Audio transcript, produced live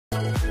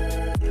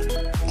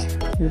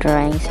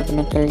Drawing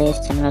सीखने के लिए इस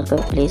चैनल को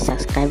प्लीज़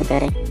सब्सक्राइब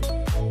करें।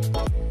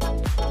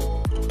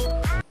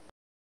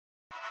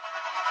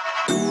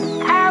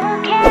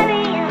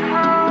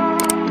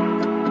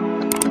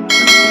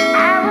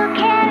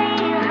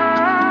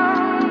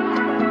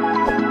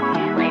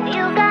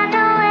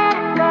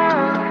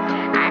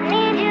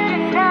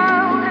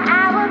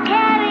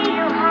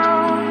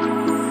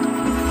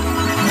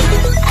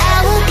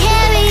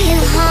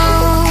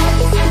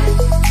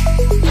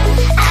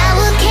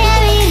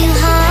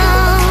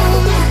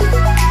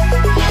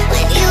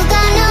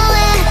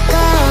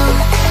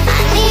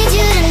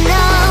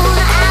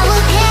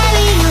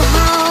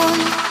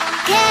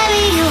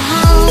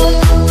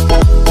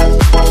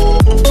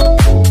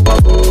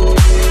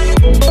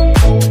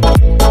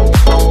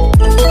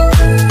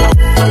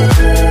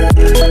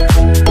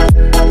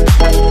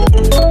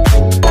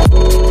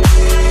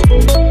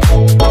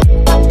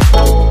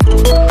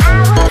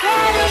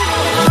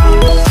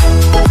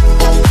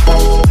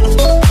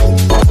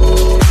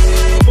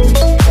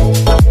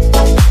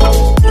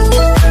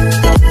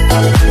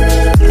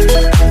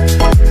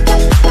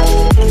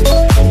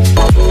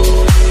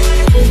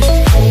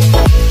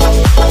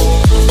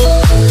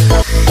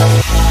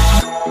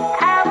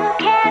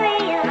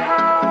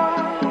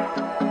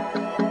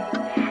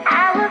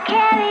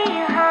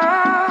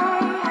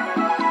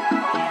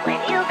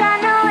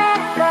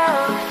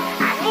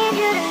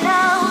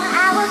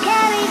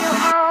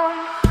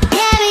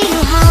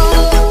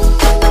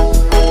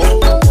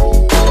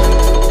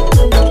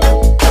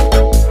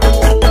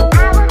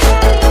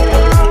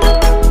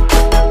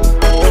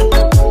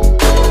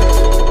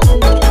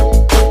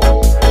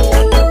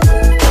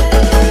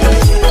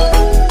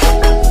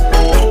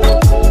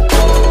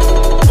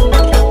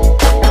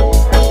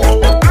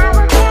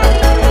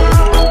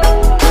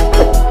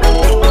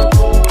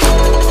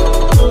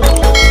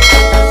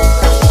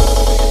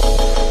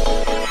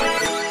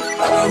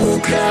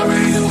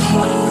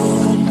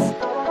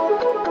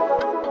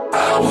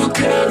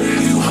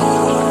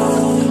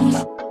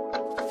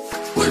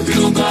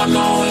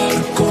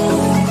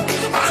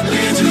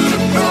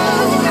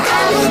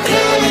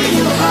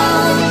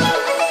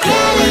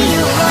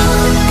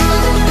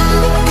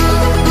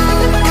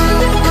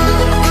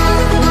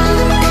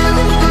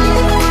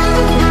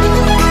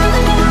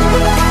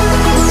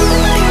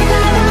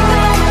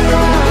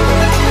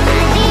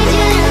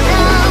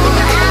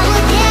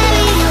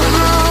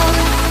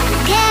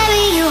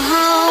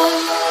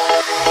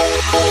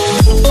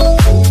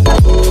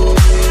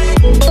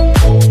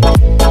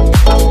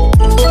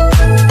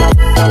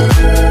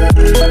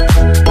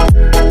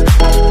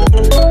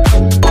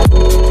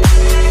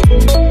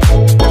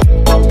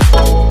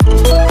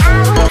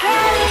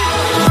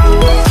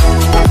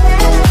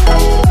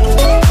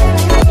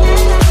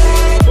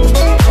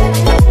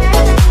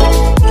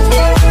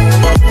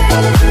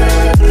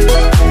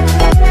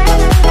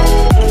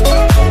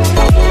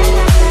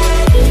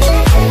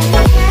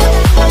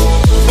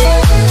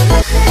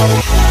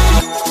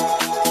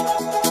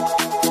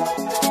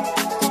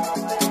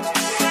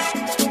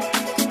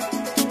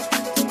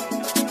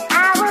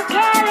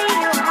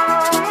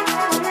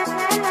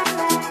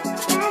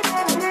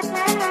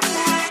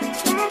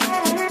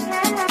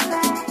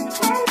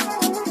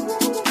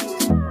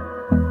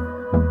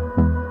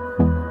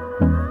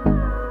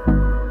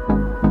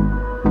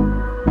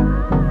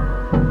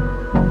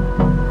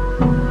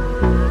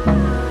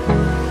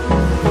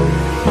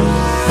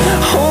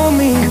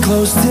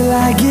 Close till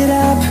I get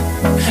up.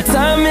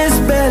 Time is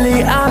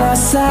barely on our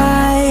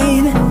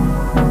side.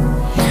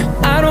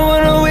 I don't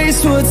wanna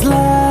waste what's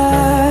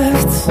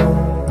left.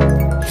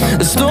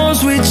 The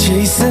storms we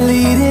chase are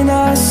leading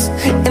us,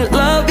 and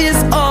love is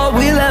all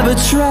we'll ever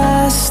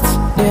trust.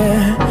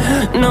 Yeah,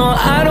 no,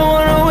 I don't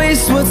wanna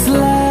waste what's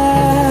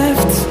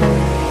left.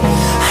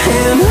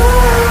 And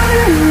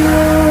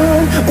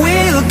on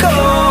we'll go,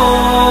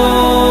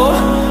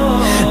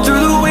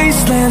 through the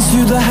wastelands,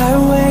 through the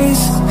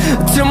highways,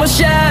 till my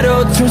shadow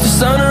turns to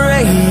sun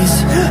rays.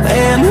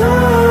 And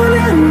on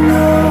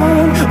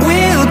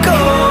we'll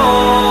go,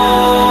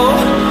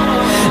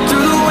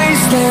 through the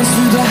wastelands,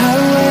 through the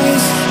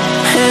highways,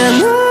 and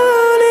on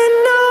we'll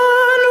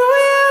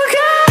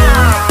go.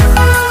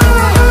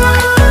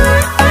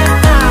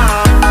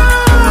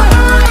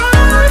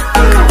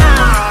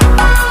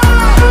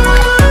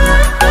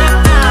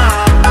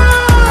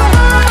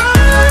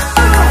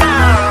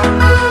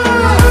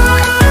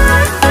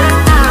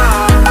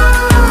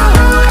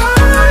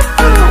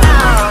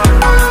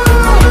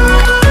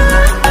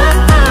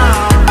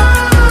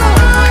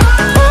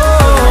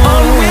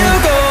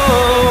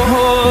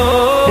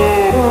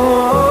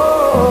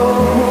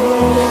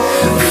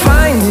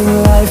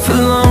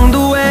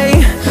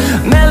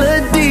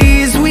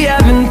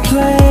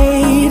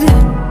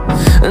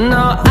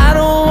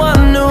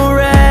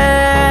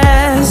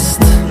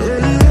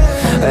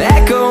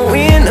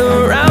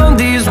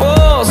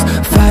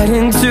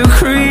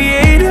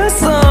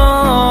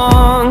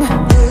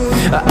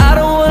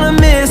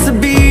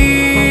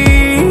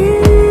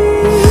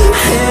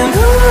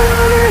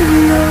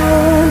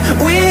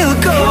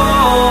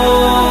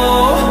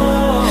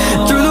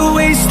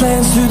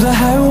 through the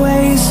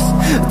highways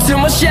till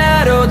my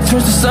shadow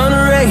turns to sun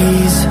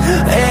rays.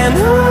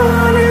 And